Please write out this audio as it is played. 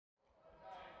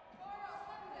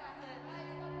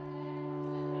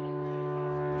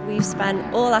we've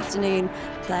spent all afternoon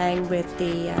playing with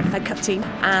the Fed Cup team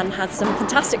and had some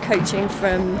fantastic coaching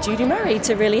from Judy Murray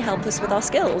to really help us with our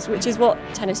skills, which is what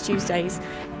Tennis Tuesdays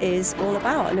is all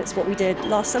about, and it's what we did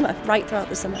last summer, right throughout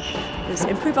the summer. It was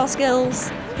improve our skills,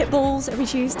 hit balls every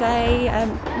Tuesday,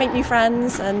 make new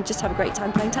friends and just have a great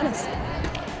time playing tennis.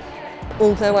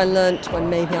 Although I learnt when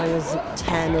maybe I was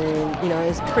 10 or I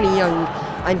was pretty young,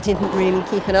 I didn't really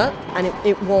keep it up, and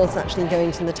it was actually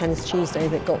going to the Tennis Tuesday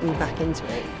that got me back into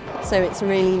it. So it's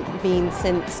really been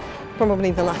since probably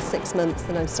the last 6 months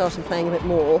that I've started playing a bit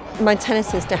more. My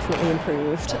tennis has definitely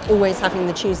improved. Always having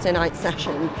the Tuesday night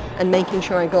session and making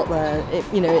sure I got there,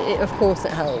 of course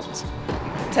it helped.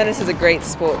 Tennis is a great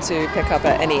sport to pick up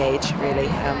at any age, really.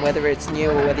 Whether it's new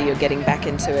or whether you're getting back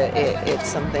into it, it's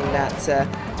something that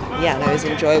is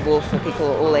enjoyable for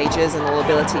people of all ages and all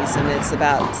abilities, and it's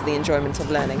about the enjoyment of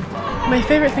learning. My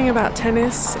favourite thing about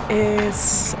tennis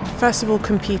is, first of all,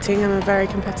 competing. I'm a very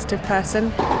competitive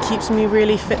person. It keeps me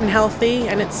really fit and healthy,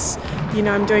 and it's,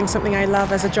 I'm doing something I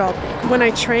love as a job. When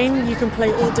I train, you can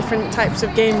play all different types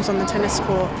of games on the tennis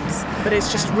courts, but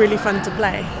it's just really fun to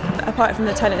play. Apart from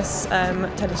the tennis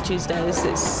Tuesdays,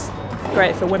 it's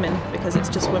great for women because it's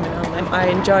just women only. I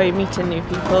enjoy meeting new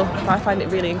people. I find it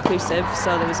really inclusive,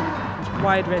 so there's a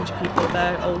wide range of people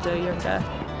there, older, younger,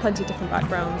 plenty of different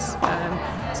backgrounds.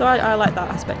 So I like that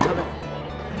aspect of it.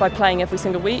 By playing every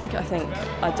single week, I think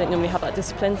I don't normally have that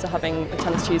discipline, so having a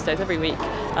Tennis Tuesdays every week,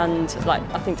 and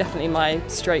I think definitely my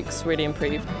strokes really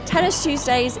improved. Tennis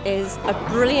Tuesdays is a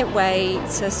brilliant way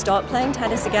to start playing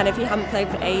tennis again if you haven't played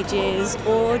for ages,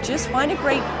 or just find a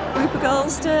great group of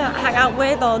girls to hang out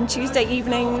with on Tuesday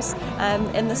evenings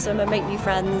in the summer, make new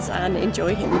friends and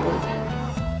enjoy hitting the ball.